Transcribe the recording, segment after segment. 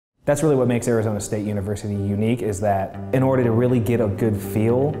That's really what makes Arizona State University unique, is that in order to really get a good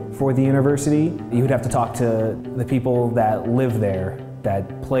feel for the university, you would have to talk to the people that live there,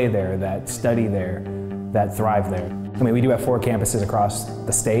 that play there, that study there, that thrive there. I mean, we do have 4 campuses across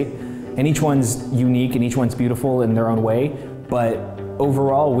the state, and each one's unique and each one's beautiful in their own way, but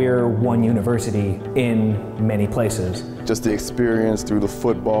overall we're one university in many places. Just the experience through the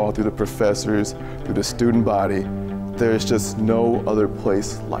football, through the professors, through the student body, there's just no other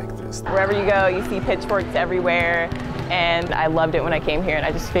place like this. Wherever you go, you see pitchforks everywhere, and I loved it when I came here, and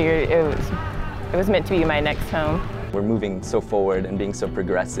I just figured it was meant to be my next home. We're moving so forward and being so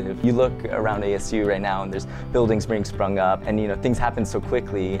progressive. You look around ASU right now and there's buildings being sprung up, and things happen so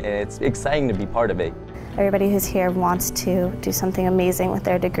quickly, and it's exciting to be part of it. Everybody who's here wants to do something amazing with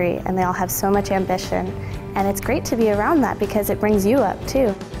their degree, and they all have so much ambition, and it's great to be around that because it brings you up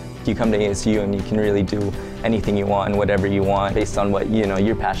too. You come to ASU and you can really do anything you want and whatever you want based on what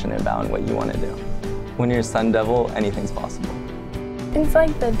you're passionate about and what you want to do. When you're a Sun Devil, anything's possible. It's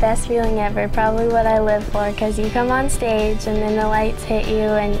like the best feeling ever, probably what I live for, because you come on stage and then the lights hit you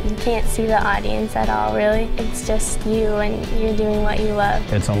and you can't see the audience at all, really. It's just you and you're doing what you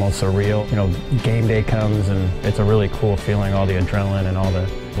love. It's almost surreal. Game day comes and it's a really cool feeling, all the adrenaline and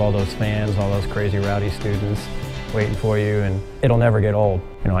all those fans, all those crazy rowdy students waiting for you, and it'll never get old.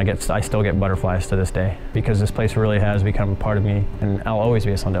 I still get butterflies to this day because this place really has become part of me, and I'll always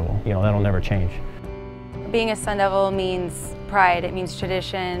be a Sun Devil. That'll never change. Being a Sun Devil means pride, it means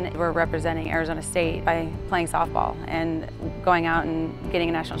tradition. We're representing Arizona State by playing softball and going out and getting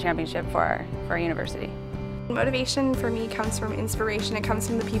a national championship for our university. Motivation for me comes from inspiration. It comes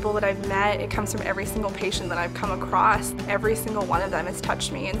from the people that I've met. It comes from every single patient that I've come across. Every single one of them has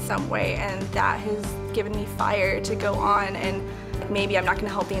touched me in some way, and that has given me fire to go on. And maybe I'm not going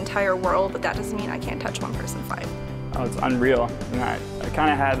to help the entire world, but that doesn't mean I can't touch one person's life. Oh, it's unreal. And I kind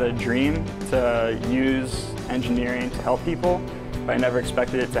of had a dream to use engineering to help people, but I never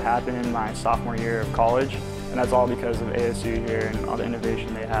expected it to happen in my sophomore year of college. And that's all because of ASU here and all the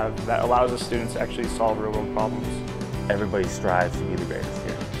innovation they have that allows the students to actually solve real-world problems. Everybody strives to be the greatest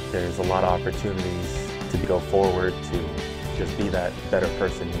here. There's a lot of opportunities to go forward, to just be that better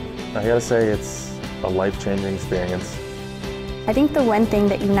person. I gotta say, it's a life-changing experience. I think the one thing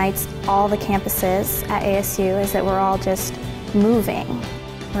that unites all the campuses at ASU is that we're all just moving.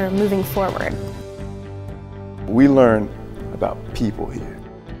 We're moving forward. We learn about people here.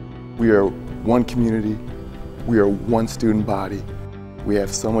 We are one community. We are one student body. We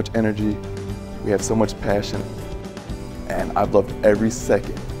have so much energy. We have so much passion. And I've loved every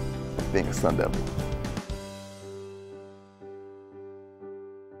second of being a Sun Devil.